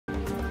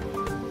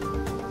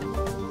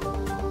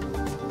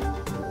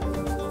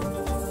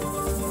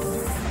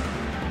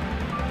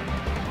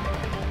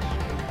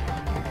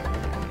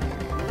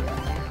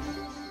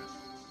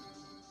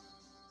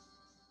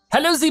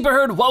Hello Zebra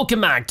Herd,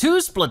 welcome back to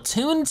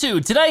Splatoon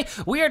 2. Today,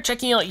 we are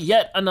checking out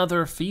yet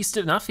another this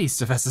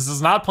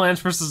is not Plants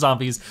vs.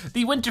 Zombies,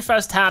 the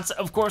Winterfest hats.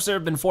 Of course, there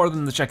have been 4 of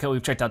them to check out.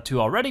 We've checked out 2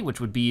 already,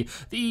 which would be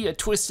the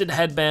Twisted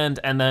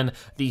Headband and then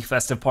the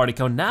Festive Party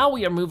Cone. Now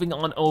we are moving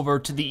on over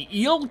to the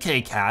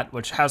Eel-Cake hat,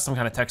 which has some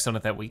kind of text on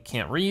it that we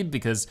can't read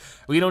because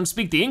we don't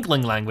speak the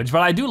Inkling language,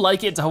 but I do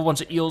like it. It's a whole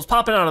bunch of eels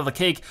popping out of the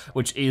cake,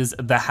 which is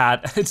the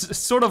hat. It's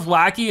sort of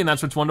wacky, and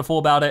that's what's wonderful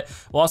about it.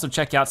 We'll also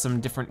check out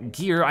some different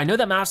gear. I know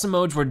that maps and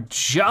modes were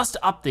just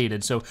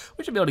updated, so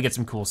we should be able to get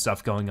some cool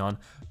stuff going on.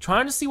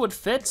 Trying to see what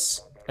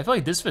fits. I feel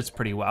like this fits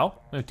pretty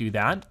well. I'm gonna do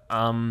that.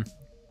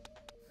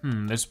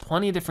 There's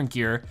plenty of different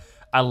gear.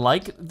 I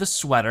like the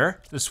sweater.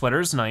 The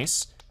sweater is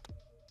nice.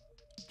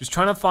 Just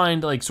trying to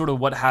find like sort of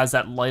what has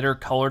that lighter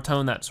color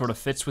tone that sort of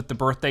fits with the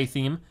birthday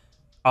theme.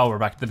 Oh, we're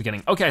back to the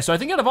beginning. Okay, so I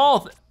think out of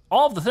all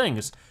of the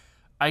things,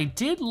 I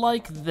did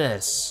like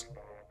this.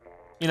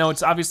 You know,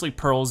 it's obviously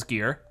Pearl's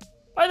gear.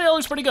 I think that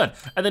looks pretty good.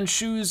 And then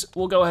shoes,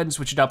 we'll go ahead and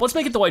switch it up. Let's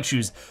make it the white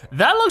shoes.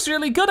 That looks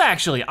really good,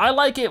 actually. I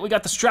like it. We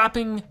got the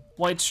strapping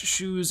white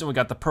shoes and we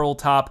got the pearl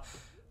top.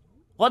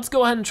 Let's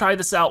go ahead and try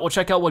this out. We'll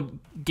check out what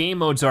game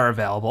modes are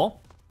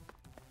available.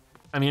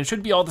 I mean, it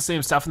should be all the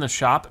same stuff in the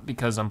shop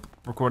because I'm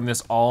recording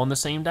this all on the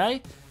same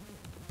day.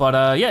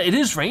 But yeah, it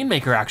is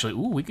Rainmaker, actually.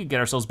 Ooh, we could get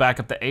ourselves back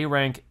up to A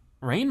rank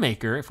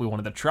Rainmaker if we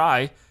wanted to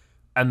try.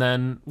 And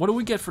then, what do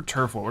we get for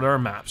Turf War? What are our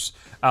maps?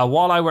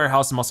 Walleye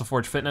Warehouse and Muscle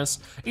Forge Fitness.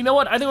 You know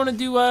what, I think we're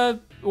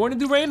gonna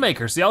do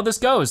Rainmaker, see how this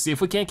goes, see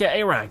if we can't get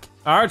A rank.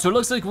 All right, so it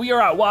looks like we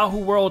are at Wahoo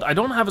World. I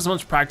don't have as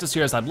much practice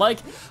here as I'd like,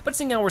 but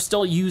seeing how we're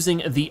still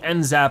using the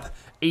NZAP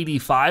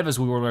 85 as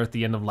we were at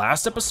the end of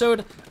last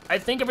episode, I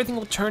think everything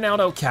will turn out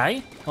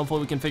okay.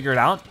 Hopefully we can figure it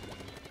out.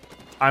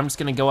 I'm just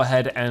gonna go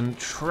ahead and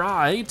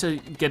try to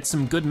get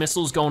some good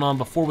missiles going on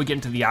before we get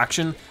into the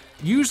action.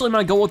 Usually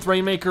my goal with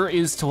Rainmaker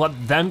is to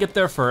let them get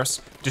there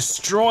first,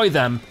 destroy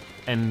them,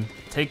 and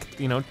take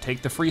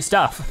the free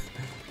stuff.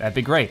 That'd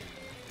be great.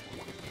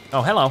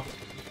 Oh, hello.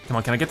 Come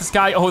on, can I get this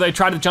guy? Oh, they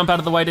tried to jump out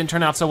of the way, didn't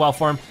turn out so well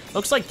for him.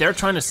 Looks like they're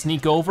trying to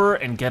sneak over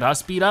and get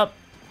us beat up.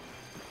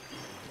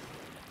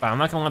 But I'm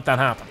not gonna let that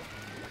happen.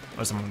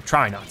 Unless I'm gonna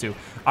try not to.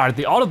 All right,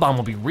 the Autobomb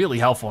will be really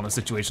helpful in a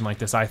situation like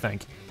this, I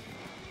think.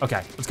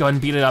 Okay, let's go ahead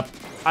and beat it up.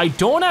 I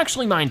don't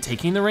actually mind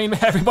taking the Rain.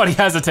 Everybody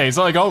hesitates.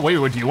 They're like, oh,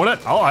 wait, do you want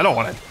it? Oh, I don't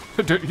want it.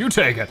 You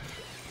take it.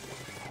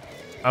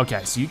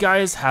 Okay, so you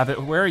guys have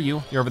it. Where are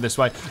you? You're over this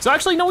way. So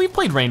actually, no, we've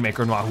played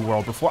Rainmaker in Wahoo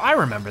World before. I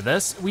remember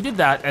this. We did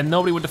that and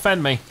nobody would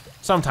defend me.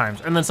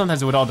 Sometimes, and then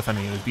sometimes it would all defend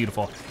me. It was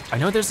beautiful. I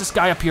know there's this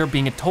guy up here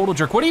being a total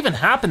jerk. What even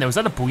happened there? Was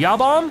that a Booyah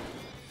Bomb?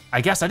 I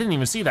guess I didn't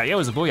even see that. Yeah, it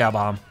was a Booyah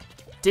Bomb.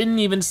 Didn't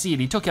even see it.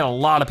 He took out a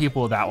lot of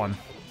people with that one.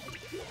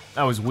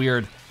 That was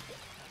weird.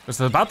 I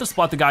was about to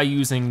spot the guy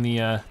using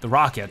the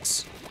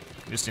rockets.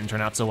 It just didn't turn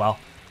out so well.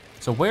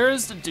 So where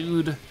is the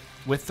dude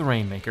with the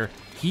Rainmaker?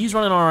 He's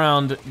running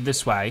around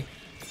this way.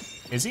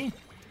 Is he?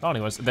 Thought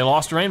he was. They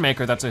lost a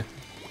Rainmaker. That's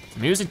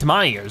music to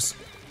my ears.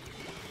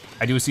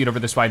 I do see it over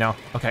this way now.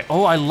 Okay,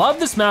 oh, I love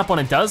this map when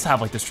it does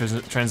have like this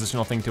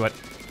transitional thing to it.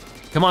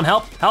 Come on,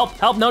 help, help,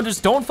 help. No,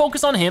 just don't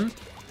focus on him.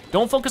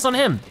 Don't focus on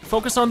him.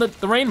 Focus on the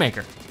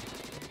Rainmaker.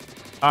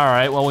 All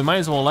right, well, we might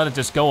as well let it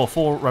just go a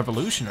full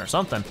revolution or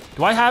something.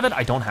 Do I have it?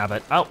 I don't have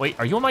it. Oh, wait,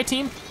 are you on my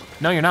team?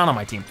 No, you're not on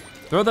my team.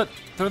 Throw the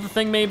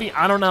thing maybe,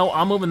 I don't know.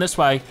 I'm moving this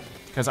way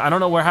because I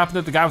don't know what happened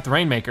to the guy with the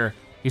Rainmaker.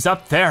 He's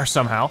up there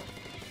somehow.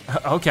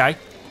 Okay,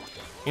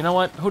 you know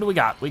what, who do we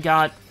got? We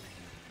got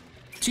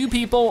 2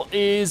 people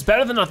is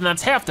better than nothing.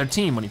 That's half their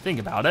team when you think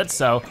about it,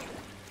 so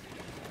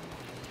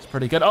it's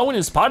pretty good. Oh, and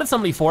he spotted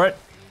somebody for it.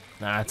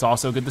 That's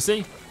also good to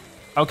see.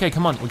 Okay,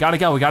 come on, we gotta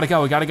go, we gotta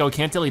go, we gotta go.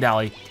 Can't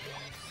dilly-dally.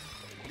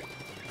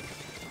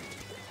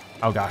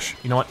 Oh gosh,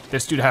 you know what?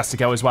 This dude has to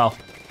go as well.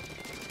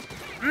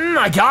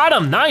 I got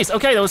him, nice.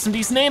 Okay, that was some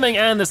decent aiming,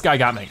 and this guy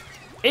got me.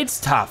 It's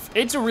tough,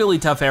 it's a really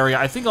tough area.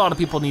 I think a lot of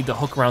people need to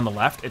hook around the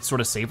left. It's sort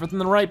of safer than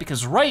the right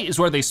because right is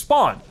where they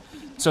spawn.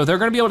 So they're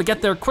gonna be able to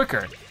get there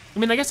quicker. I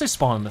mean, I guess they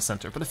spawn in the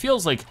center, but it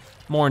feels like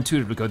more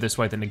intuitive to go this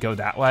way than to go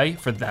that way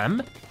for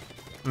them.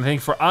 And I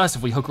think for us,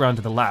 if we hook around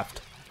to the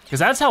left, because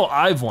that's how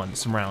I've won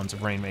some rounds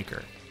of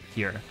Rainmaker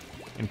here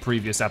in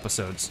previous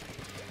episodes.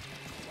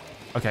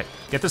 Okay,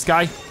 get this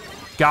guy.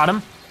 Got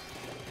him.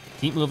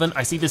 Keep moving.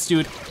 I see this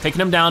dude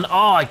taking him down.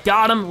 Oh, I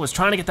got him. Was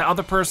trying to get the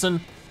other person.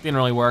 Didn't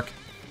really work.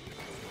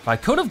 If I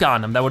could have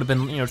gotten him, that would have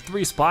been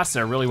 3 spots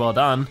there. Really well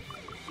done.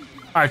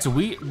 All right, so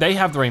they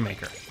have the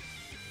Rainmaker.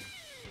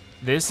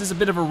 This is a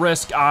bit of a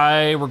risk.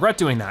 I regret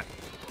doing that.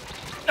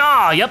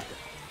 Ah, yep.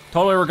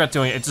 Totally regret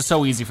doing it. It's just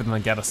so easy for them to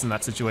get us in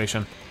that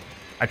situation.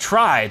 I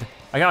tried.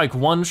 I got like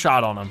 1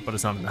 shot on him, but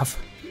it's not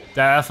enough.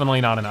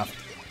 Definitely not enough.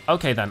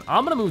 Okay then,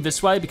 I'm gonna move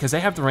this way because they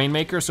have the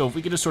Rainmaker, so if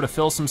we could just sort of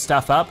fill some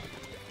stuff up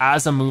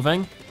as I'm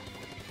moving,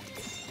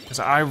 because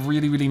I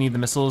really, really need the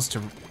missiles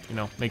to,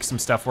 make some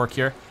stuff work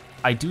here.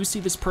 I do see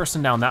this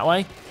person down that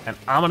way, and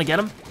I'm gonna get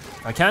him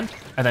if I can,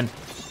 and then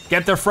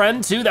get their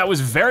friend too. That was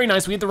very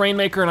nice. We had the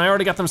Rainmaker and I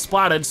already got them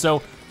splatted,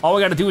 so all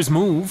we gotta do is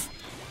move.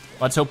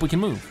 Let's hope we can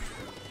move.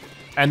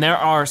 And there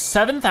are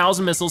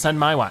 7,000 missiles heading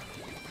my way.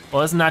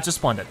 Well, isn't that just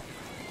splendid?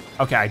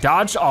 Okay, I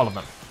dodged all of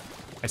them.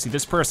 I see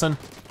this person.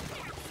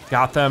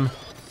 Got them.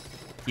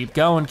 Keep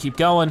going, keep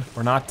going.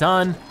 We're not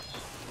done.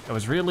 That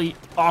was really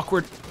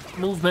awkward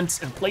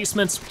movements and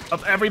placements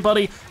of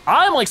everybody.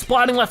 I'm like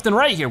splatting left and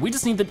right here. We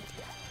just need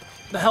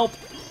the help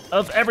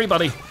of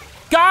everybody.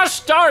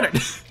 Gosh darn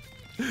it.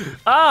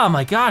 Oh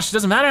my gosh, it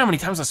doesn't matter how many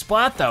times I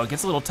splat though. It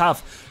gets a little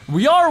tough.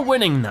 We are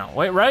winning now,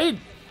 right?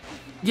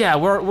 Yeah,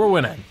 we're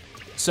winning.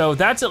 So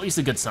that's at least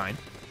a good sign.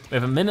 We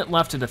have a minute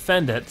left to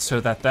defend it so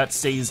that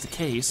stays the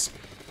case.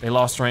 They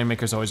lost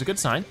Rainmaker is always a good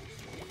sign.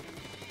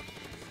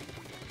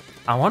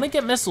 I wanna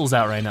get missiles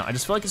out right now. I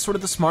just feel like it's sort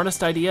of the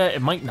smartest idea.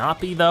 It might not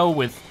be though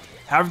with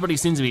how everybody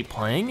seems to be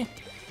playing.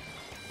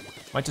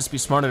 Might just be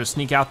smarter to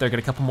sneak out there, get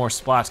a couple more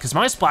splats, because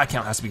my splat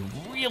count has to be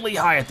really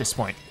high at this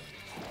point.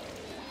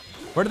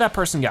 Where did that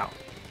person go?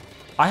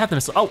 I have the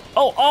missile,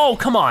 oh,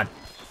 come on.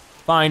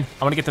 Fine, I'm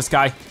gonna get this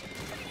guy.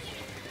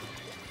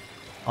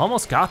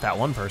 Almost got that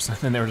one person,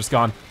 and they were just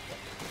gone.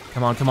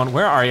 Come on,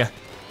 where are you?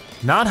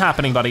 Not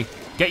happening, buddy.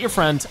 Get your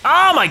friends.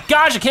 Oh my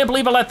gosh, I can't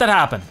believe I let that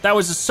happen. That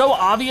was just so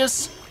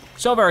obvious,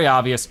 so very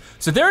obvious.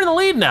 So they're in the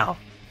lead now.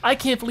 I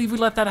can't believe we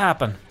let that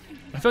happen.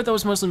 I feel like that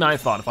was mostly my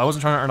thought if I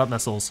wasn't trying to earn up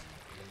missiles.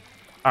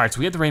 All right, so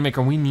we have the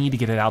Rainmaker and we need to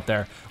get it out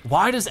there.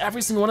 Why does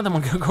every single one of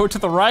them go to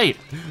the right?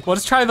 Well,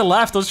 let's try the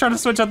left. Let's try to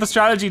switch up the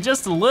strategy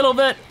just a little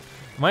bit.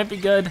 Might be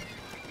good.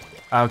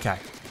 Okay,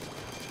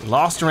 we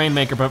lost a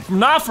Rainmaker, but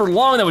not for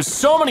long. There was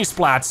so many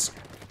splats.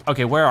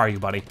 Okay, where are you,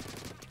 buddy?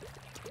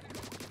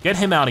 Get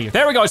him out of here.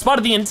 There we go, I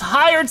spotted the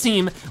entire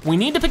team. We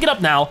need to pick it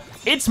up now.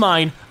 It's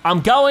mine, I'm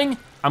going.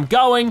 Okay,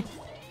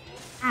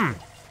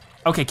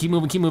 keep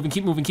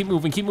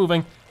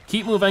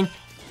moving.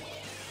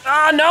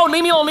 Ah, no,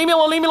 leave me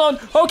alone.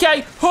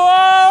 Okay,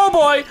 oh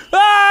boy.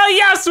 Ah,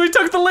 yes, we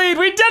took the lead.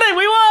 We did it,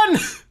 we won.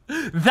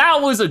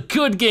 That was a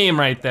good game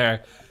right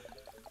there.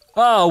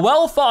 Oh,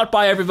 well fought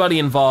by everybody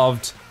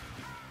involved.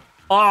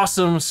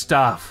 Awesome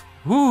stuff.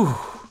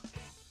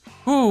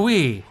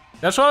 Woo-wee.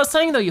 That's what I was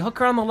saying though, you hook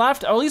around the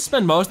left, or at least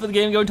spend most of the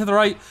game going to the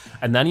right,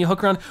 and then you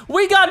hook around.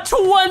 We got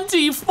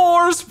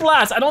 24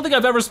 splats. I don't think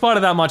I've ever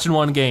spotted that much in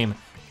one game.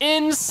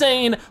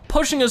 Insane,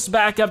 pushing us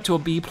back up to a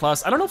B+.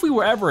 I don't know if we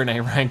were ever in A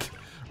rank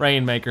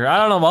Rainmaker. I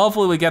don't know,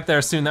 hopefully we get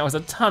there soon. That was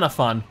a ton of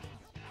fun.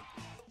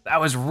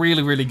 That was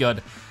really, really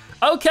good.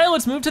 Okay,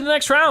 let's move to the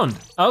next round.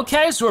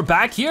 Okay, so we're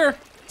back here.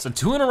 So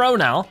 2 in a row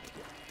now.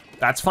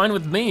 That's fine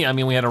with me. I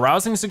mean, we had a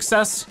rousing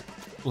success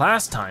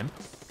last time.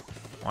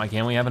 Why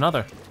can't we have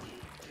another?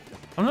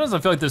 Sometimes I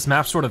feel like this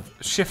map sort of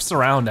shifts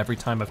around every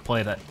time I've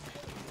played it.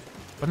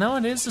 But now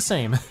it is the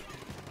same.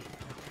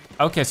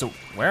 Okay, so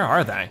where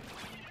are they?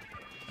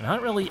 They're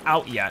not really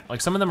out yet.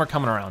 Like some of them are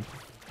coming around.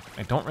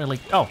 I don't really,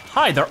 oh,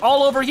 hi, they're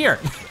all over here.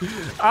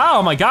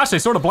 Oh my gosh, they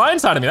sort of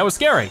blindsided me, that was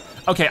scary.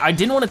 Okay, I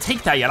didn't want to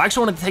take that yet. I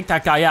actually wanted to take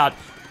that guy out,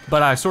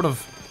 but I sort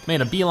of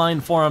made a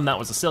beeline for him. That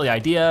was a silly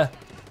idea.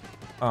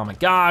 Oh my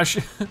gosh.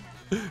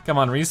 Come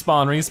on,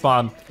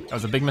 respawn. That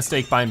was a big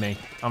mistake by me,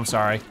 I'm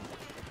sorry.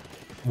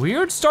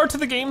 Weird start to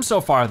the game so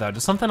far though,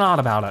 just something odd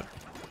about it.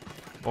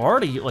 We're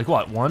already, like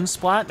what, 1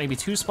 splat, maybe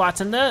 2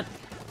 splats in it?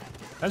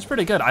 That's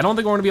pretty good. I don't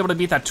think we're gonna be able to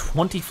beat that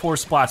 24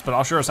 splats, but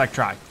I'll sure as heck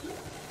try.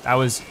 That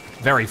was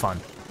very fun.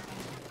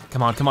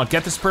 Come on,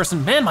 get this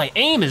person. Man, my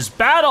aim is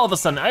bad all of a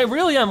sudden. I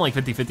really am like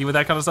 50-50 with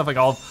that kind of stuff, like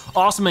all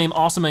awesome aim,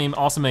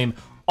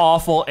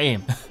 awful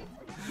aim.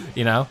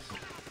 You know?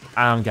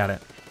 I don't get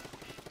it.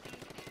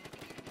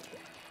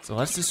 So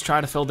let's just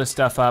try to fill this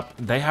stuff up.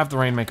 They have the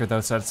Rainmaker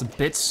though, so it's a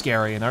bit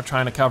scary, and they're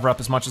trying to cover up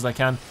as much as I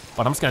can,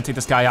 but I'm just gonna take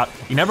this guy out.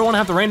 You never wanna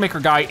have the Rainmaker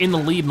guy in the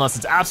lead unless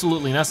it's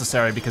absolutely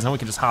necessary, because then we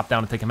can just hop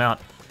down and take him out.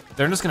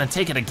 They're just gonna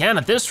take it again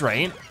at this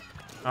rate.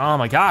 Oh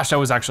my gosh, that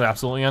was actually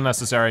absolutely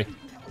unnecessary.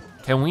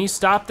 Can we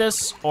stop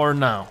this or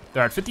no?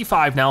 They're at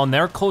 55 now and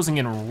they're closing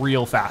in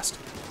real fast.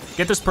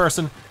 Get this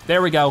person,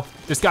 there we go.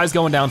 This guy's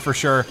going down for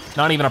sure,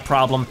 not even a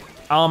problem.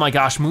 Oh my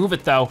gosh, move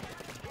it though.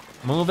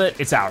 Move it,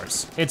 it's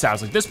ours.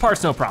 Like this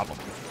part's no problem.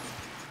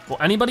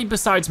 Will anybody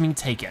besides me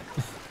take it?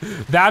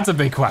 That's a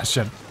big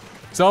question.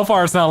 So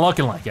far it's not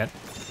looking like it.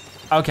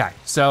 Okay,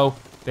 so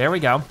there we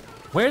go.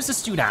 Where's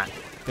this dude at?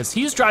 Because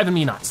he's driving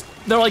me nuts.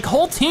 Their like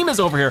whole team is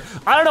over here.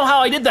 I don't know how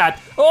I did that.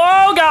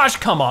 Oh gosh,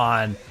 come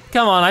on,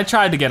 I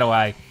tried to get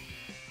away.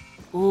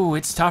 Ooh,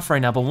 it's tough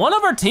right now, but one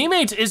of our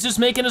teammates is just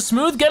making a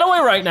smooth getaway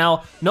right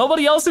now.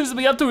 Nobody else seems to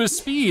be up to his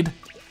speed.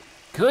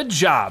 Good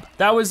job,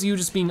 that was you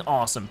just being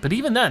awesome. But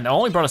even then, it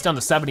only brought us down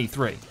to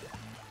 73.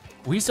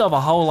 We still have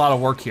a whole lot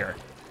of work here.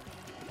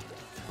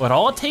 But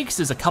all it takes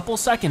is a couple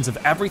seconds of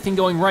everything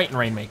going right in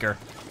Rainmaker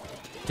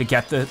to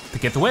get the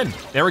win.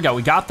 There we go,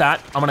 we got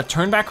that. I'm gonna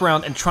turn back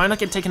around and try not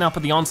get taken out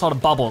by the onslaught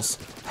of bubbles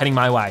heading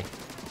my way.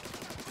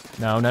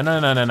 No,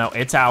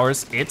 it's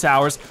ours.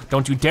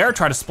 Don't you dare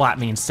try to splat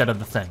me instead of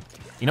the thing.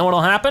 You know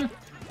what'll happen?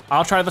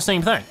 I'll try the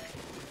same thing.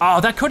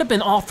 Oh, that could have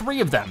been all 3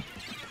 of them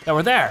that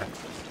were there.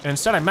 And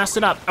instead I messed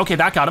it up. Okay,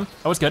 that got him,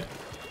 that was good.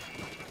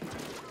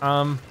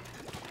 That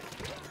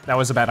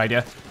was a bad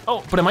idea.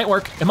 Oh, but it might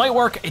work,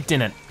 it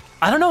didn't.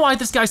 I don't know why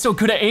this guy's so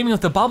good at aiming with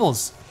the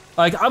bubbles.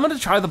 Like, I'm gonna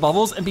try the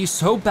bubbles and be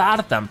so bad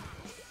at them.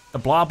 The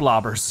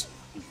blobbers.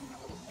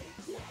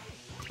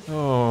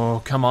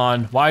 Oh, come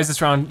on. Why is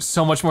this round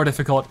so much more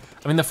difficult?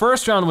 I mean, the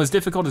first round was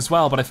difficult as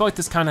well, but I feel like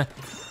this kind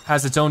of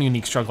has its own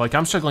unique struggle. Like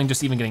I'm struggling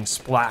just even getting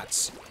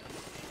splats,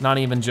 not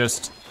even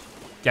just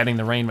getting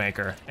the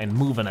Rainmaker and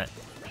moving it.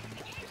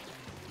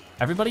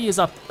 Everybody is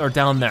up or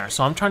down there,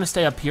 so I'm trying to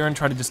stay up here and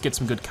try to just get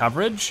some good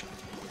coverage.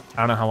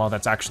 I don't know how well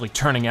that's actually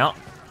turning out.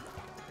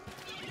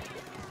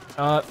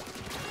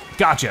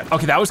 Gotcha.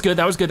 Okay, that was good,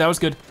 that was good, that was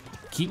good.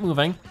 Keep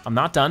moving, I'm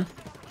not done.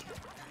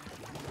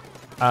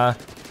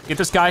 Get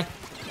this guy.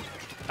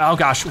 Oh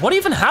gosh, what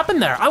even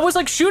happened there? I was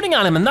like shooting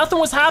at him and nothing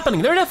was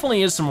happening. There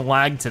definitely is some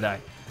lag today.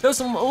 There was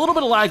a little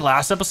bit of lag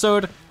last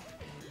episode.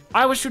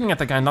 I was shooting at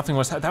the guy, nothing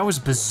was, that was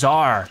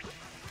bizarre.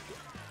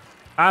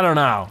 I don't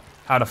know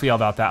how to feel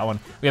about that one.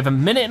 We have a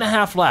minute and a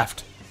half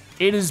left.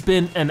 It has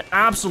been an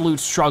absolute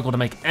struggle to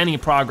make any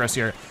progress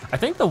here. I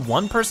think the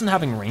one person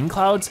having rain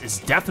clouds is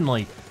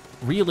definitely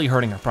really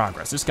hurting our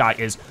progress. This guy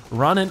is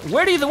running.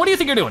 What do you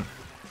think you're doing?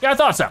 Yeah, I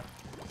thought so.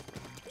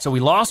 So we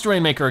lost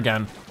Rainmaker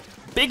again.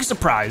 Big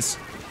surprise.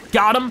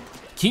 Got him,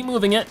 keep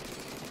moving it.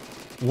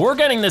 We're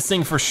getting this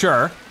thing for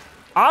sure.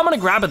 I'm gonna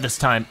grab it this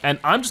time and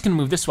I'm just gonna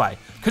move this way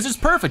because it's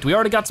perfect. We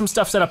already got some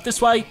stuff set up this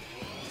way.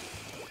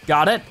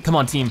 Got it, come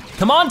on team.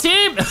 Come on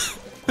team!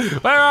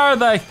 Where are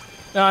they?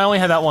 No, I only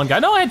had that one guy.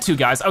 No, I had two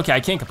guys. Okay, I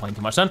can't complain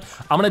too much then.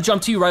 I'm gonna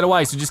jump to you right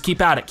away, so just keep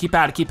at it, keep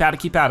at it, keep at it,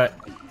 keep at it.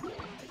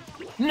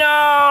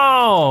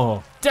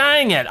 No!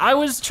 Dang it, I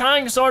was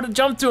trying so hard to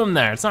jump to him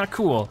there. It's not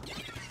cool.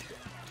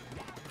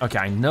 Okay,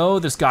 I know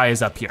this guy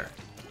is up here.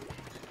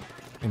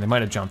 I mean, they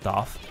might have jumped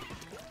off,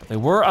 but they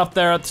were up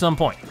there at some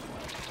point.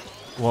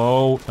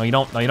 Whoa, no you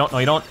don't, no you don't, no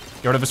you don't.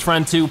 Get rid of his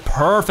friend too,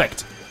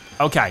 perfect.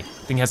 Okay, I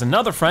think he has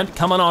another friend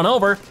coming on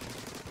over.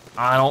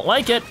 I don't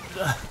like it.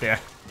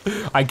 There,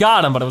 I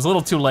got him, but it was a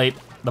little too late.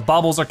 The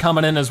bubbles are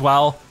coming in as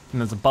well,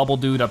 and there's a bubble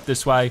dude up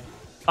this way.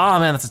 Oh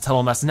man, that's a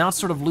total mess. Now it's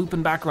sort of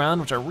looping back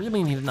around, which I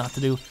really needed not to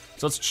do.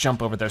 So let's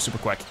jump over there super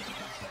quick.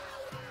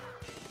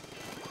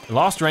 We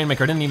lost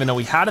Rainmaker, didn't even know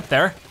we had it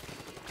there.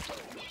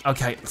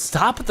 Okay,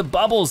 stop with the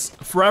bubbles,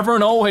 forever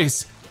and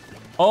always.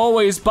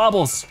 Always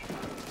bubbles.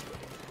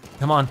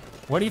 Come on,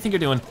 what do you think you're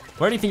doing?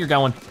 Where do you think you're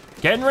going?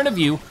 Getting rid of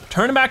you,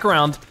 turning back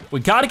around.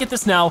 We gotta get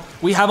this now.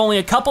 We have only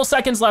a couple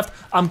seconds left.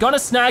 I'm gonna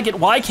snag it.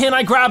 Why can't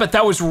I grab it?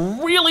 That was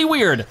really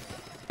weird.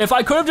 If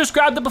I could have just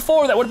grabbed it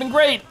before, that would have been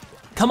great.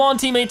 Come on,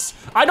 teammates.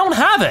 I don't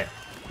have it.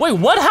 Wait,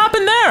 what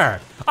happened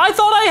there? I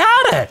thought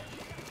I had it.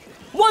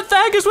 What the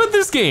heck is with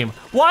this game?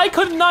 Why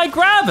couldn't I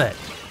grab it?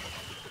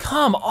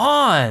 Come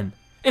on.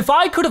 If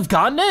I could have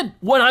gotten it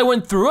when I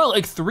went through it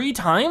like 3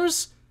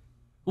 times,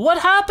 what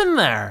happened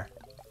there?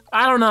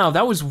 I don't know,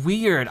 that was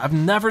weird. I've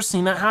never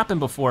seen that happen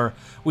before.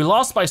 We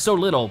lost by so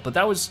little, but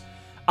that was,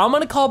 I'm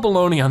gonna call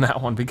baloney on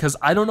that one because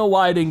I don't know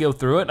why I didn't go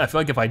through it. I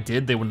feel like if I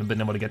did, they wouldn't have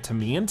been able to get to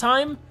me in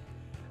time.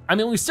 I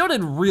mean, we still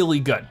did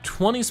really good.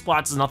 20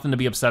 splats is nothing to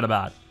be upset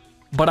about,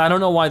 but I don't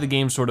know why the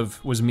game sort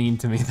of was mean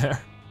to me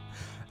there.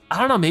 I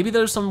don't know, maybe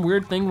there's some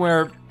weird thing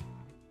where,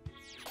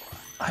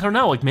 I don't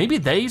know, like maybe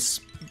they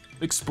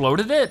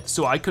exploded it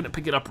so I couldn't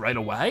pick it up right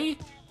away?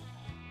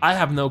 I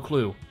have no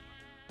clue.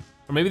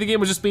 Or maybe the game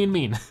was just being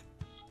mean.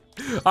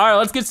 All right,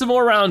 let's get some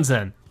more rounds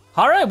in.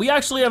 All right, we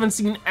actually haven't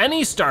seen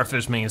any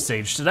Starfish main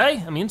stage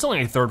today. I mean, it's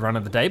only a 3rd run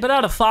of the day, but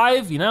out of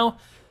 5, you know,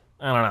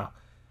 I don't know.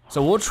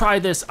 So we'll try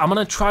this. I'm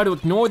gonna try to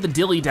ignore the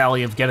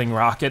dilly-dally of getting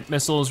rocket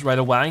missiles right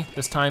away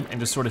this time and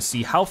just sort of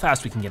see how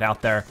fast we can get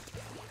out there.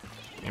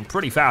 And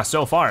pretty fast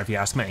so far, if you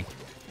ask me.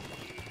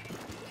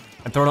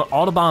 And throw an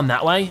auto bomb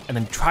that way and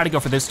then try to go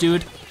for this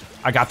dude.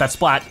 I got that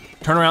splat.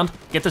 Turn around,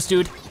 get this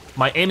dude.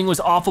 My aiming was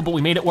awful, but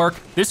we made it work.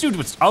 This dude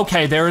was,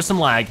 okay, there is some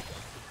lag.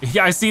 You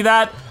guys see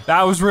that?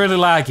 That was really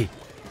laggy.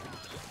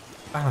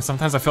 I don't know,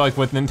 sometimes I feel like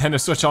with Nintendo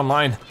Switch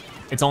Online,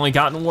 it's only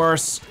gotten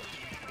worse.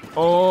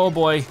 Oh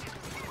boy.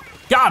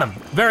 Got him,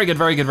 very good,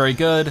 very good, very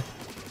good.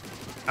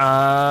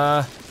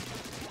 Oh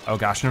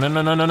gosh, no, no,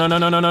 no, no, no, no, no,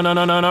 no, no, no,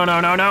 no, no, no,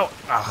 no, no, no.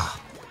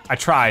 I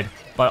tried,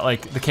 but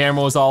like the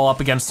camera was all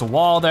up against the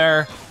wall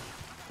there.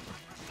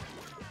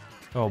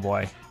 Oh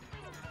boy.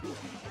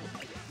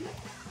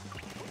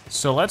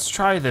 So let's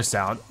try this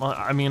out. Well,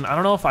 I mean, I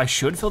don't know if I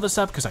should fill this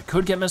up because I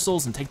could get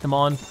missiles and take them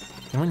on.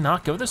 Can we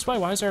not go this way?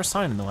 Why is there a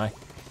sign in the way?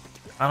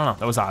 I don't know,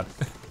 that was odd.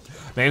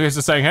 Maybe it's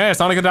just saying, hey, it's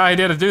not a good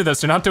idea to do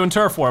this. You're not doing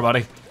turf war,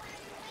 buddy.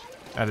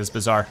 That is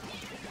bizarre.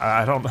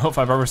 I don't know if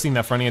I've ever seen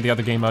that for any of the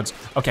other game modes.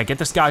 Okay, get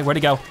this guy, where'd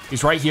he go?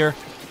 He's right here.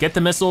 Get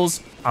the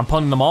missiles. I'm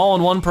putting them all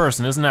in one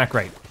person, isn't that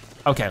great?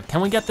 Okay,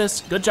 can we get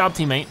this? Good job,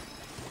 teammate.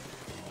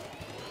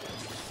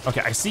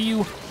 Okay, I see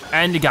you,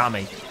 and you got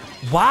me.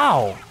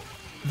 Wow,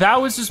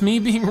 that was just me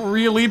being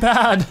really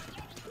bad.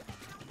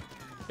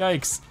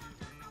 Yikes.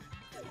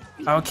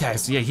 Okay,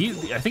 so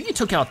yeah, I think he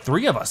took out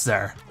 3 of us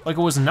there, like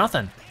it was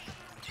nothing.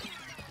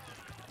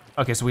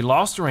 Okay, so we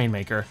lost a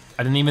Rainmaker.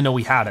 I didn't even know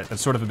we had it.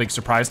 That's sort of a big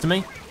surprise to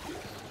me.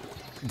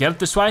 Get it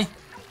this way.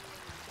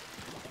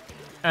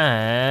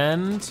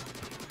 And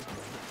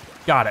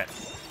got it.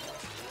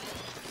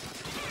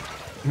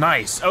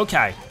 Nice,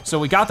 okay. So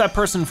we got that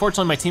person.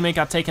 Unfortunately, my teammate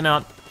got taken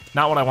out.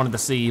 Not what I wanted to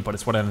see, but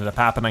it's what ended up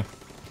happening.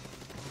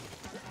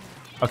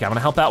 Okay, I'm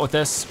gonna help out with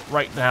this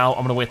right now.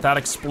 I'm gonna wait that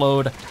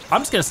explode.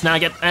 I'm just gonna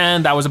snag it,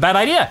 and that was a bad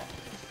idea.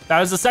 That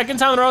was the second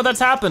time in a row that's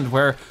happened,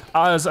 where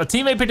as a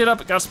teammate picked it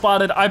up, got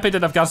spotted, I picked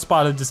it up, got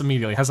spotted just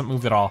immediately, hasn't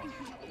moved at all.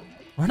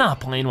 We're not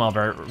playing well,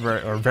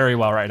 very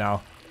well right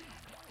now.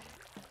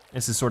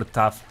 This is sort of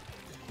tough.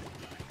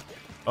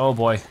 Oh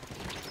boy.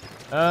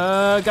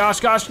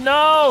 Gosh,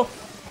 no!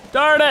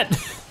 Darn it!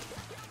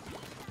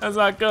 That's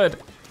not good.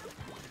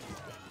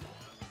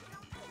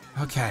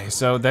 Okay,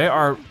 so they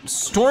are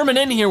storming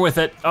in here with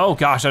it. Oh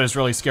gosh, that is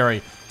really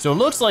scary. So it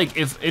looks like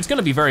if it's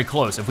gonna be very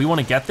close. If we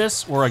wanna get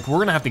this, we're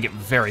gonna have to get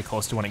very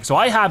close to winning. So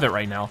I have it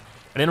right now.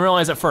 I didn't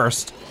realize at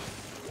first.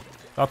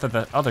 Thought that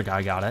the other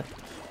guy got it.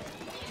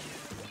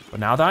 But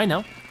now that I know,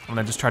 I'm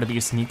gonna just try to be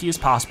as sneaky as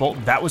possible.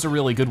 That was a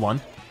really good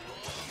one.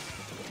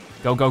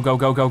 Go, go, go,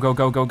 go, go, go,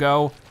 go, go,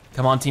 go.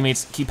 Come on,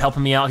 teammates, keep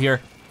helping me out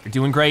here. You're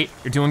doing great,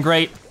 you're doing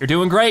great, you're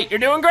doing great, you're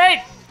doing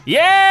great!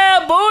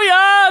 Yeah,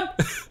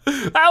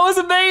 booyah! That was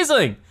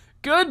amazing.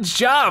 Good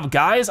job,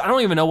 guys. I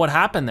don't even know what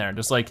happened there.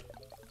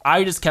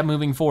 I just kept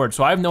moving forward.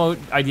 So I have no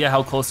idea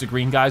how close the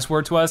green guys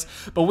were to us,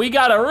 but we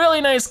got a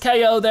really nice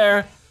KO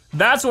there.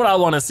 That's what I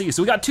wanna see.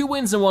 So we got 2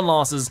 wins and 1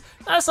 losses.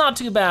 That's not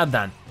too bad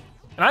then.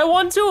 And I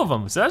won 2 of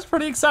them, so that's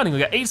pretty exciting. We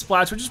got 8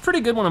 splats, which is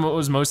pretty good when it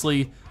was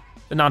mostly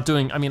not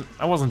doing,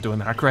 I wasn't doing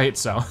that great,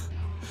 so.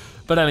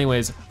 But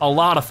anyways, a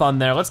lot of fun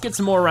there. Let's get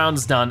some more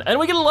rounds done. And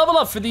we get a level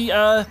up for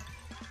the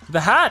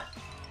hat,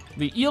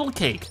 the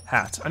Eel-Cake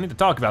hat. I need to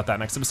talk about that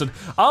next episode.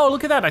 Oh,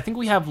 look at that. I think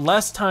we have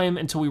less time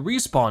until we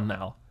respawn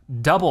now.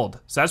 Doubled,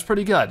 so that's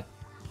pretty good.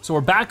 So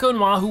we're back on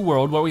Wahoo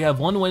World where we have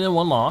 1 win and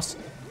 1 loss.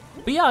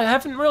 But yeah, I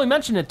haven't really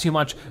mentioned it too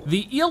much.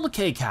 The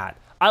Eel-Cake hat.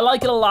 I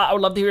like it a lot. I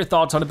would love to hear your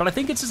thoughts on it, but I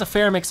think it's just a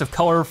fair mix of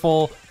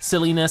colorful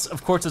silliness.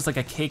 Of course, it's like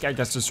a cake, I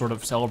guess, just sort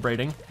of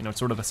celebrating. You know, it's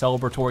sort of a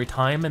celebratory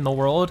time in the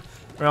world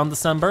around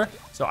December.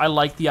 So I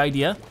like the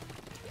idea.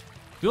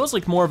 Feels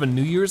like more of a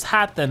New Year's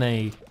hat than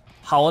a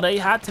holiday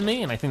hat to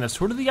me, and I think that's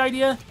sort of the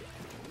idea.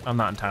 I'm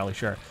not entirely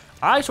sure.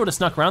 I sort of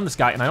snuck around this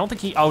guy, and I don't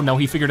think he, oh no,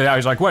 he figured it out.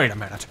 He's like, wait a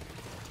minute.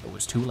 It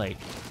was too late,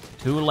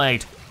 too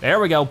late.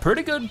 There we go,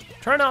 pretty good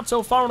turnout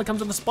so far when it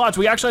comes to the splats.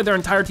 We actually had their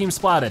entire team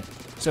splatted.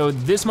 So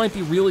this might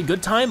be really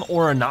good time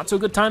or a not so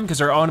good time because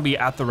they're all gonna be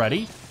at the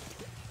ready.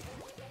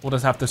 We'll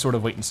just have to sort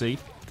of wait and see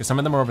because some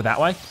of them are over that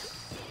way.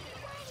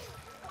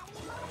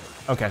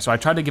 Okay, so I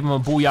tried to give him a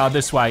booyah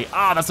this way.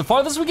 Ah, that's the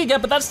farthest we could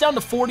get, but that's down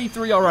to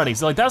 43 already.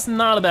 So like, that's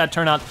not a bad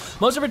turnout.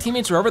 Most of our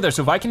teammates are over there,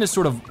 so if I can just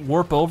sort of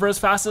warp over as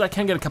fast as I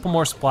can, get a couple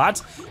more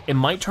splats, it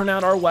might turn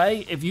out our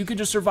way. If you could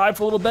just survive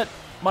for a little bit,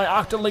 my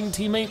Octoling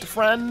teammate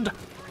friend.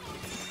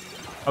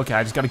 Okay,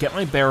 I just gotta get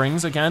my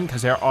bearings again,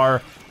 because there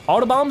are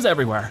autobombs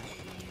everywhere.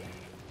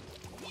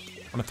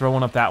 I'm gonna throw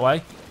one up that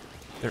way.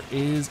 There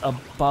is a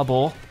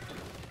bubble.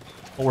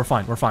 Oh, we're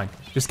fine, we're fine.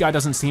 This guy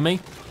doesn't see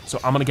me, so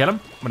I'm gonna get him.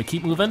 I'm gonna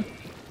keep moving.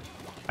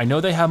 I know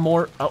they have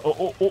more,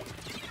 oh.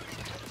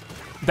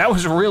 That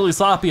was really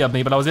sloppy of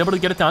me, but I was able to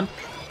get it done.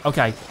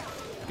 Okay,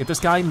 get this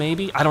guy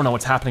maybe. I don't know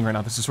what's happening right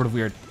now, this is sort of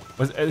weird.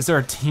 Is there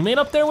a teammate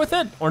up there with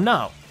it, or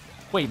no?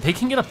 Wait, they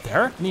can get up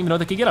there? I didn't even know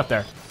they could get up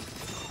there.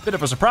 Bit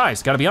of a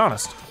surprise, gotta be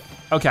honest.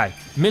 Okay,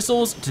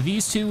 missiles to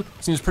these two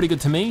seems pretty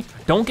good to me.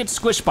 Don't get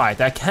squished by it,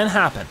 that can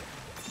happen.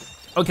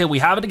 Okay, we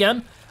have it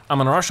again. I'm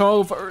gonna rush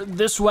over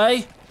this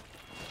way.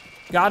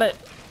 Got it.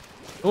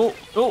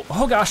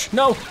 Oh gosh,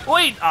 no,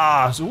 wait.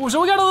 So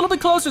we got a little bit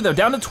closer though,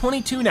 down to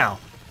 22 now.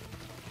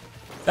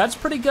 That's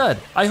pretty good.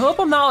 I hope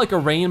I'm not like a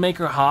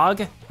Rainmaker hog.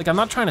 Like I'm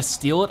not trying to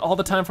steal it all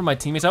the time from my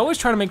teammates. I always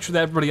try to make sure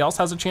that everybody else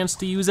has a chance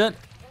to use it.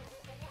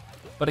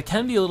 But it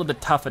can be a little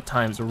bit tough at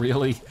times to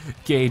really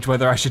gauge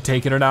whether I should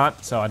take it or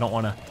not. So I don't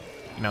wanna,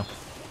 you know,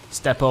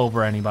 step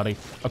over anybody.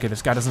 Okay,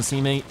 this guy doesn't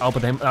see me. Oh,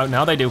 but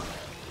now they do.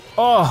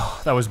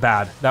 Oh, that was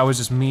bad. That was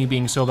just me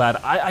being so bad.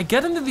 I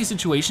get into these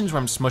situations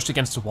where I'm smushed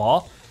against a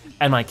wall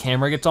and my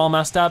camera gets all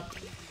messed up.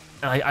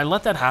 And I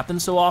let that happen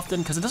so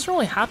often because it doesn't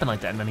really happen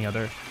like that in any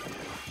other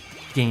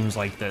games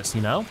like this,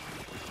 you know?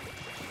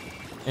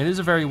 It is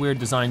a very weird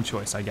design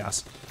choice, I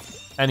guess.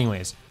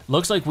 Anyways,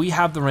 looks like we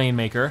have the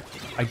Rainmaker.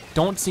 I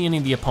don't see any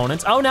of the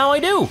opponents. Oh, now I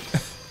do.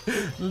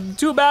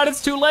 Too bad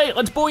it's too late.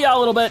 Let's booyah a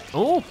little bit.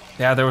 Oh,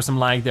 yeah, there was some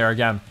lag there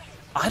again.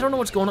 I don't know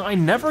what's going on. I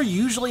never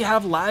usually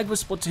have lag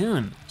with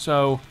Splatoon,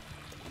 so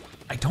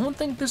I don't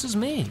think this is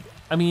me.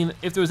 I mean,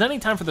 if there was any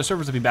time for the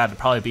servers to be bad, it'd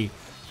probably be,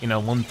 you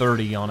know,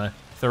 1:30 on a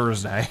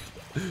Thursday,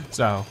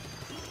 so.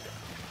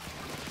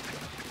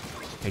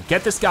 Okay,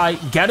 get this guy,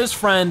 get his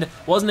friend.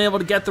 Wasn't able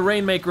to get the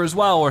Rainmaker as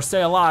well or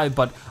stay alive,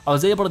 but I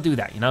was able to do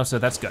that, you know, so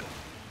that's good.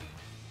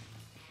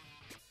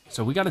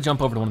 So we gotta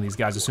jump over to one of these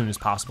guys as soon as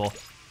possible.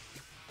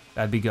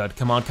 That'd be good,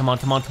 come on, come on,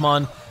 come on, come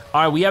on.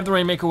 All right, we have the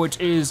Rainmaker, which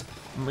is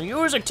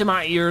music to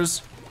my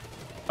ears.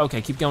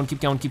 Okay, keep going, keep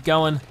going, keep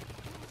going.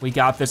 We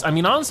got this. I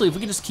mean, honestly, if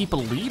we could just keep a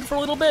lead for a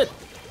little bit,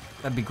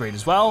 that'd be great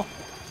as well.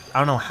 I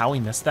don't know how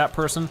we missed that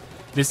person.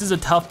 This is a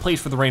tough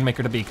place for the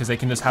Rainmaker to be because they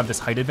can just have this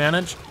height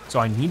advantage. So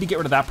I need to get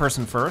rid of that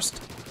person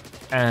first.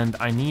 And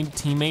I need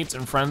teammates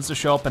and friends to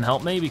show up and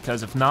help me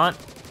because if not,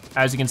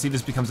 as you can see,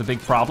 this becomes a big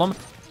problem.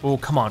 Oh,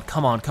 come on,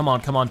 come on, come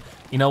on, come on.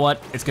 You know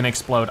what? It's gonna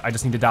explode. I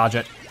just need to dodge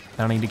it. I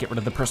don't need to get rid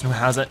of the person who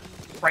has it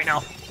right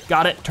now.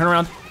 Got it, turn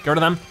around, go to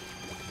them.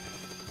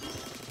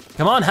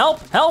 Come on,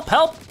 help, help,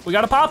 help. We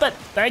gotta pop it,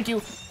 thank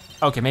you.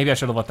 Okay, maybe I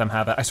should have let them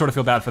have it. I sort of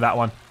feel bad for that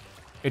one.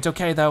 It's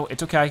okay though,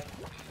 it's okay.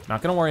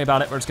 Not gonna worry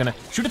about it, we're just gonna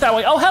shoot it that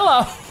way. Oh,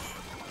 hello.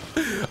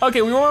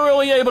 Okay, we weren't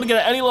really able to get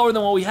it any lower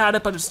than what we had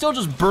it, but it's still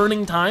just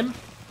burning time.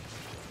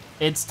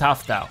 It's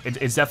tough though.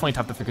 It's definitely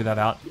tough to figure that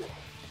out.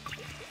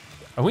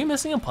 Are we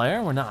missing a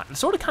player? We're not. It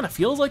sort of kind of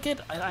feels like it.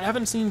 I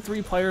haven't seen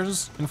 3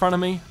 players in front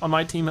of me on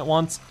my team at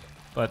once,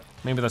 but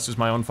maybe that's just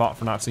my own fault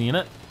for not seeing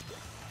it.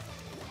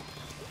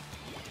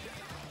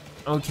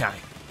 Okay,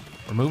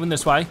 we're moving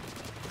this way.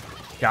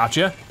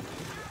 Gotcha.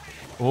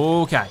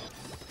 Okay.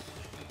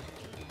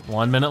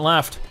 1 minute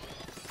left.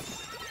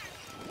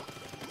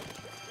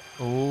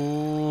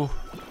 Oh.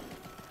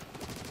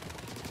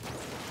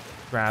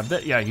 Grabbed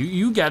it, yeah,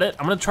 you get it.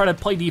 I'm gonna try to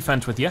play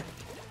defense with you.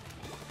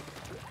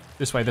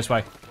 This way, this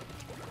way.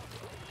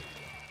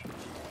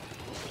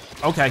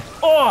 Okay,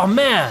 oh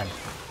man!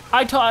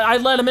 I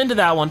let him into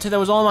that one too, that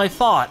was all my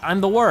fault. I'm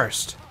the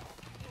worst.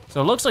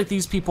 So it looks like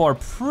these people are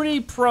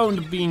pretty prone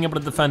to being able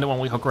to defend it when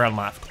we hook around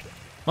left.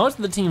 Most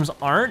of the teams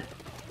aren't.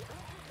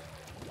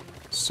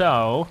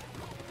 So,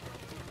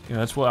 you know,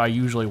 that's what I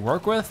usually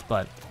work with,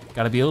 but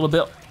gotta be a little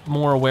bit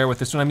more aware with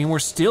this one. I mean, we're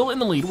still in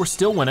the lead, we're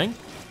still winning,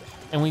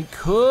 and we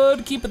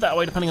could keep it that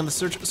way depending on the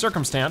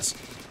circumstance.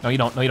 No, you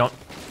don't, no, you don't.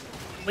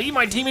 Leave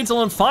my teammates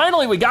alone,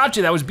 finally we got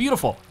you, that was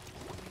beautiful.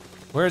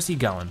 Where is he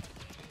going?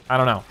 I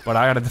don't know, but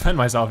I gotta defend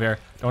myself here.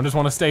 Don't just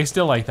wanna stay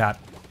still like that.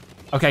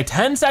 Okay,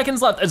 10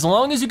 seconds left. As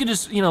long as you could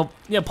just, you know,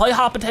 play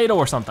hot potato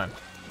or something.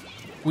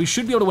 We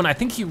should be able to win. I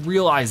think he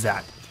realized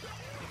that.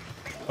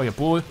 Oh yeah,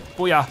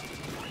 booyah.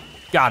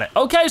 Got it.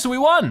 Okay, so we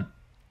won.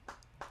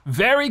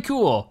 Very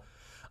cool.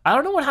 I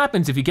don't know what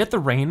happens if you get the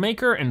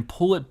Rainmaker and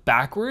pull it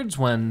backwards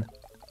when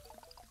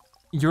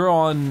you're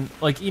on,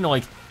 like, you know,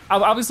 like,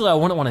 obviously I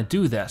wouldn't wanna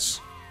do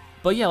this.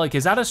 But yeah, like,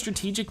 is that a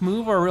strategic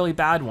move or a really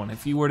bad one?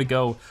 If you were to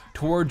go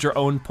towards your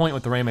own point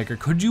with the Rainmaker,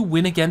 could you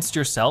win against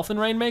yourself in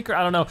Rainmaker?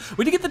 I don't know.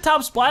 We did get the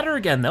top splatter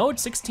again though.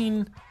 It's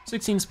 16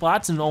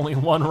 splats and only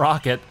 1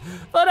 rocket.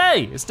 But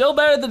hey, it's still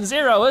better than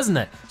 0, isn't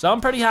it? So I'm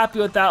pretty happy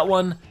with that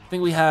one. I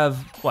think we have,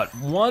 what,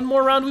 1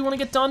 more round we wanna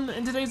get done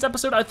in today's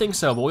episode? I think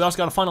so, but we also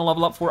got a final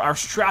level up for our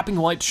strapping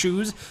white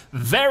shoes.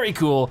 Very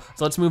cool.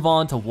 So let's move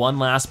on to one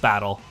last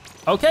battle.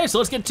 Okay, so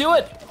let's get to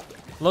it.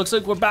 Looks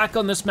like we're back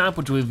on this map,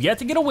 which we've yet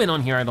to get a win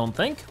on here, I don't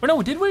think. Or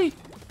no, did we?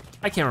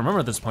 I can't remember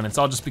at this point, it's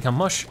all just become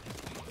mush.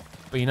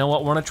 But you know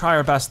what, we're gonna try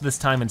our best this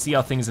time and see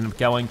how things end up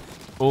going.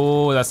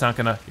 Oh, that's not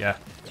gonna, yeah.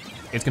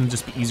 It's gonna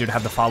just be easier to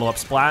have the follow-up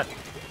splat.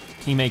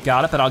 Teammate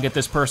got it, but I'll get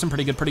this person,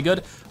 pretty good, pretty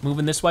good.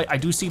 Moving this way, I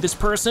do see this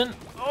person.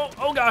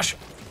 Oh gosh,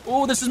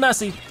 oh, this is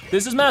messy,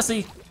 this is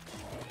messy.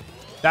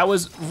 That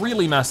was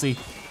really messy.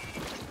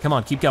 Come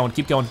on, keep going,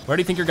 keep going. Where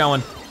do you think you're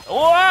going?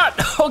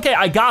 What? Okay,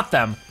 I got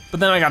them, but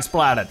then I got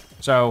splatted.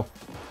 So,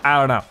 I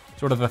don't know,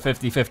 sort of a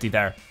 50-50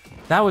 there.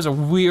 That was a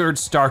weird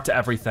start to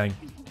everything.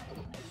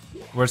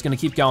 We're just gonna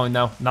keep going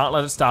though, not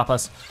let it stop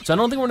us. So I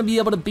don't think we're gonna be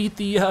able to beat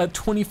the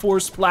 24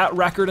 splat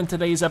record in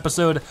today's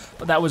episode,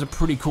 but that was a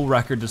pretty cool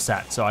record to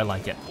set, so I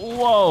like it.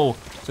 Whoa,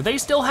 so they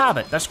still have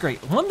it, that's great.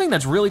 One thing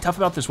that's really tough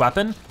about this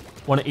weapon,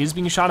 when it is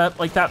being shot at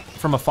like that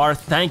from afar,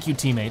 thank you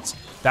teammates,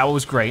 that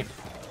was great.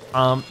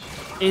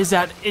 Is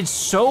that it's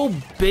so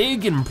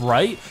big and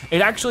bright,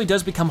 it actually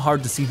does become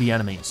hard to see the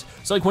enemies.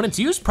 So like when it's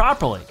used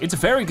properly, it's a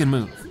very good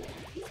move.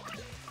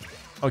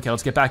 Okay,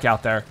 let's get back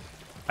out there.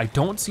 I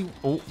don't see,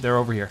 oh, they're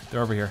over here,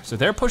 they're over here. So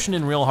they're pushing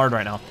in real hard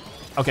right now.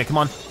 Okay, come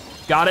on,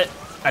 got it.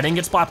 I didn't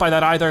get splat by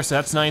that either, so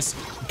that's nice.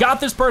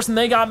 Got this person,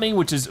 they got me,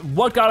 which is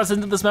what got us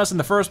into this mess in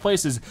the first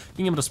place, is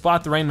being able to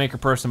splat the Rainmaker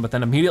person, but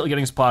then immediately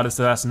getting splatted,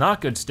 so that's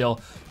not good still.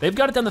 They've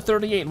got it down to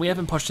 38 and we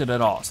haven't pushed it at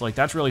all, so like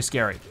that's really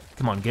scary.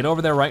 Come on, get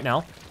over there right now.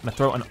 I'm gonna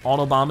throw an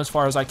auto bomb as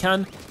far as I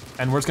can,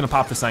 and we're just gonna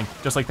pop this thing,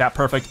 just like that,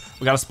 perfect.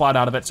 We got a splat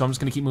out of it, so I'm just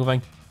gonna keep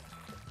moving.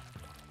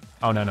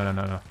 Oh, no, no, no,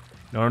 no, no.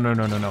 No, no,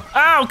 no, no, no.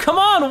 Ow, come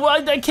on,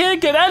 I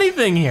can't get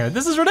anything here.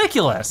 This is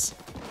ridiculous.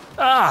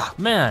 Ah,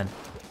 man.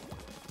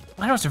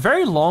 I know, it's a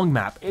very long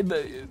map.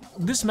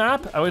 This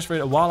map, I always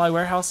forget, a Walleye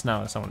Warehouse? No,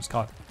 that's not what it's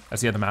called.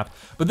 That's the other map.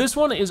 But this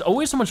one is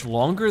always so much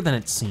longer than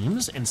it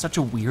seems in such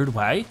a weird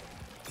way.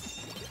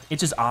 It's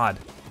just odd.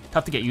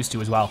 Tough to get used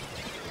to as well.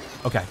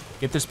 Okay,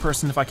 get this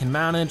person if I can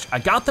manage. I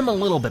got them a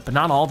little bit, but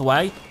not all the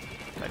way.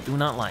 I do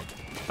not like.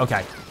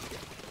 Okay,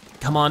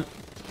 come on.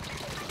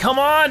 Come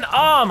on,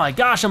 oh my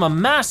gosh, I'm a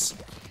mess.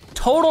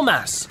 Total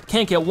mess.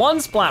 Can't get one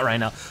splat right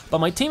now. But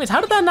my teammates, how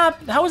was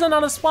that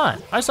not a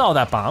splat? I saw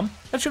that bomb.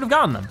 That should have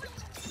gotten them.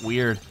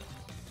 Weird.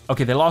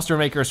 Okay, they lost their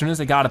Rainmaker as soon as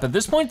they got it, but at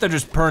this point, they're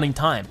just burning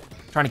time,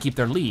 trying to keep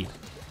their lead.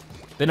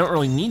 They don't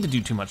really need to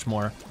do too much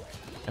more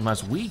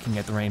unless we can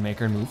get the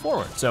Rainmaker and move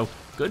forward. So,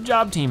 good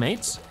job,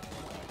 teammates.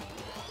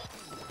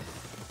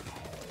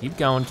 Keep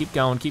going, keep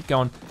going, keep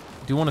going.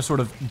 I do wanna sort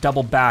of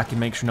double back and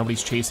make sure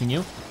nobody's chasing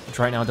you, which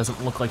right now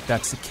doesn't look like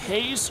that's the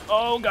case.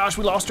 Oh gosh,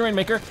 we lost our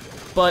Rainmaker.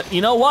 But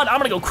you know what? I'm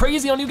gonna go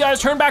crazy on you guys,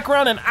 turn back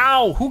around and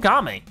ow, who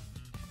got me?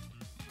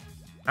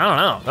 I don't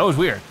know, that was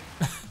weird.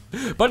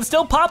 But it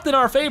still popped in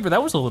our favor.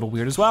 That was a little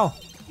weird as well.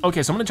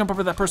 Okay, so I'm gonna jump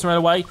over that person right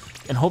away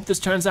and hope this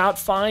turns out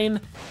fine.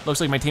 Looks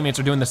like my teammates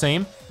are doing the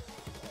same.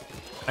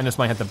 I just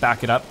might have to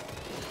back it up.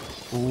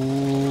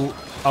 Ooh,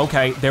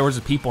 okay, there was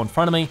people in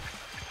front of me.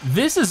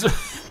 This is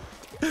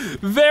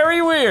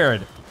very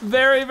weird.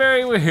 Very,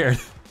 very weird.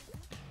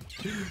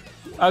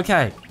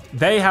 Okay,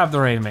 they have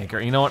the Rainmaker.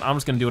 You know what, I'm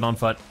just gonna do it on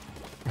foot.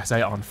 I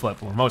say on foot,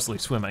 but we're mostly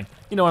swimming.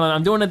 You know what,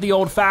 I'm doing it the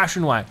old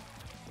fashioned way.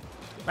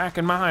 Back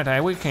in my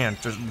day, we can't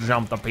just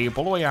jump the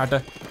people. We had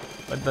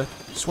to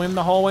swim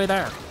the whole way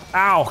there.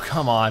 Ow,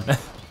 come on.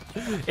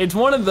 It's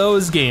one of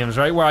those games,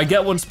 right, where I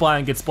get one splat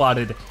and get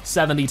splatted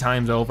 70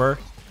 times over.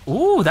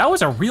 Ooh, that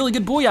was a really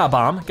good booyah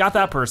bomb. Got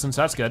that person,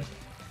 so that's good.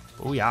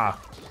 Booyah.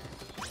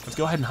 Let's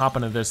go ahead and hop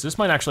into this. This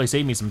might actually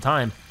save me some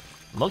time.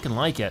 Looking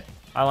like it.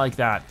 I like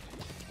that.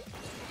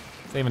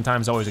 Saving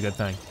time is always a good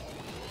thing.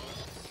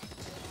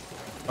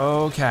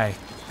 Okay,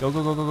 go,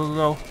 go, go, go, go,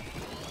 go.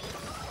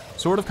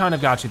 Sort of kind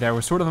of got you there.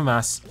 We're sort of a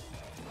mess.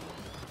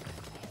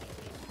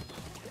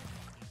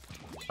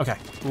 Okay,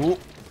 ooh.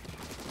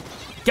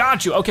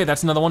 Got you, okay,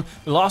 that's another one.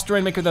 We lost a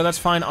Rainmaker though, that's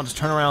fine. I'll just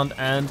turn around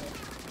and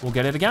we'll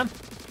get it again.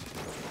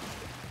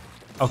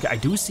 Okay, I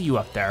do see you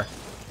up there.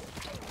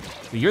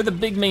 But you're the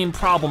big main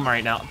problem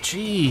right now.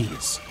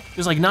 Jeez,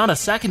 there's like not a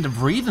second to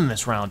breathe in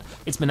this round.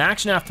 It's been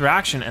action after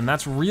action, and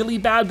that's really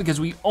bad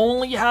because we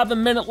only have a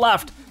minute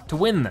left to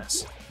win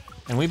this.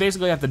 And we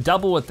basically have to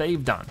double what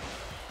they've done.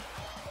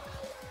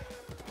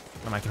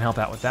 And I can help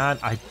out with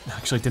that. I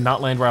actually did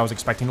not land where I was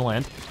expecting to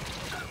land.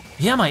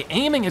 Yeah, my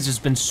aiming has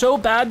just been so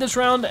bad this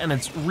round, and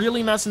it's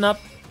really messing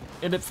up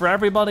it for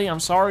everybody. I'm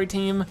sorry,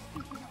 team.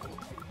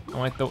 I'm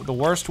like the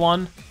worst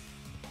one.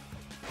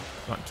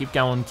 Come on, keep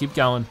going, keep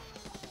going.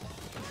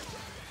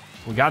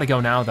 We gotta go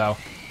now, though.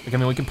 Like, I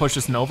mean, we can push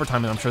this in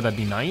overtime, and I'm sure that'd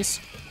be nice.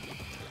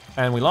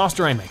 And we lost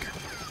a Rainmaker.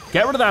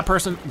 Get rid of that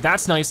person,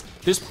 that's nice.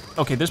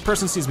 Okay, this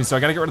person sees me, so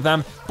I gotta get rid of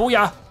them.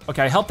 Booyah!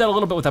 Okay, I helped out a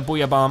little bit with that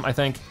booyah bomb, I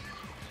think.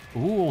 Ooh,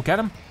 we'll get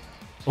him.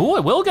 Ooh,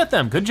 it will get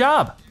them, good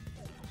job.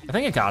 I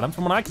think it got him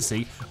from what I can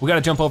see. We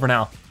gotta jump over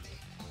now.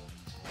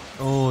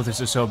 Oh, this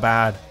is so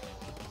bad.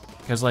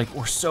 Because like,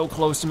 we're so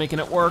close to making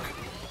it work.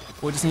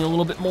 We just need a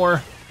little bit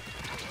more.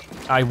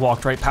 I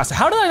walked right past it.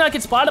 How did I not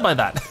get spotted by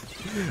that?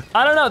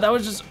 I don't know, that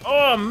was just,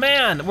 oh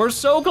man, we're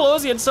so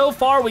close yet so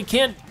far, we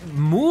can't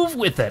move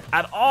with it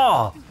at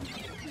all.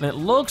 And it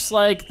looks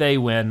like they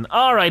win.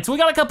 All right, so we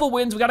got a couple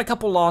wins, we got a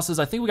couple losses.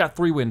 I think we got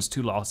 3 wins,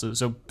 2 losses.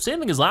 So same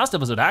thing as last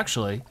episode,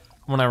 actually,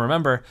 when I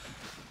remember.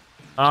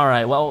 All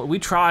right, well, we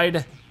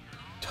tried.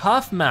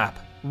 Tough map,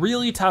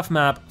 really tough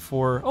map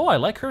for, oh, I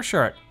like her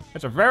shirt.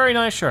 It's a very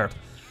nice shirt.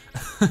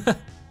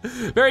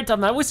 Very tough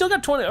map. We still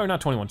got 17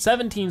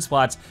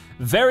 splats.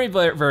 Very,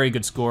 very, very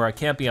good score. I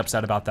can't be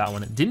upset about that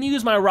one. Didn't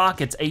use my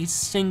rockets a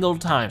single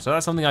time, so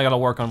that's something I gotta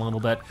work on a little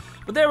bit.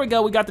 But there we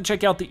go, we got to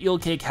check out the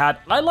Eel-Cake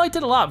hat. I liked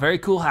it a lot, very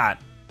cool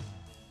hat.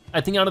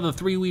 I think out of the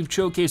 3 we've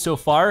showcased so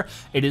far,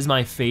 it is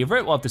my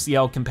favorite. We'll have to see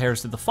how it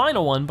compares to the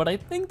final one, but I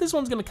think this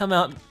one's gonna come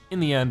out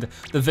in the end,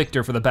 the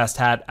victor for the best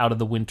hat out of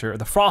the winter,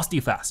 the Frosty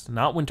Fest,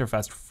 not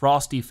Winterfest,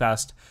 Frosty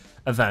Fest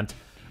event.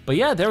 But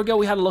yeah, there we go,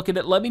 we had a look at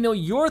it. Let me know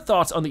your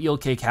thoughts on the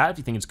Eel-Cake hat, if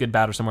you think it's good,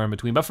 bad, or somewhere in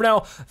between. But for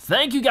now,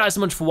 thank you guys so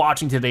much for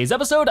watching today's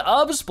episode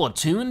of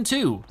Splatoon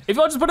 2. If you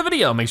want to support a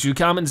video, make sure you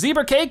comment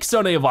Zebra Cake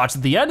so now you've watched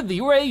at the end that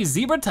you are a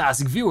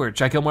Zebra-tastic viewer.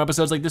 Check out more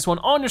episodes like this one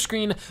on your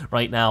screen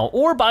right now,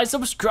 or by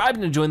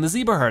subscribing to join the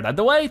Zebra Herd.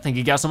 Either way, thank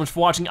you guys so much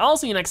for watching. I'll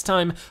see you next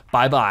time,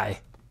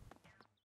 bye-bye.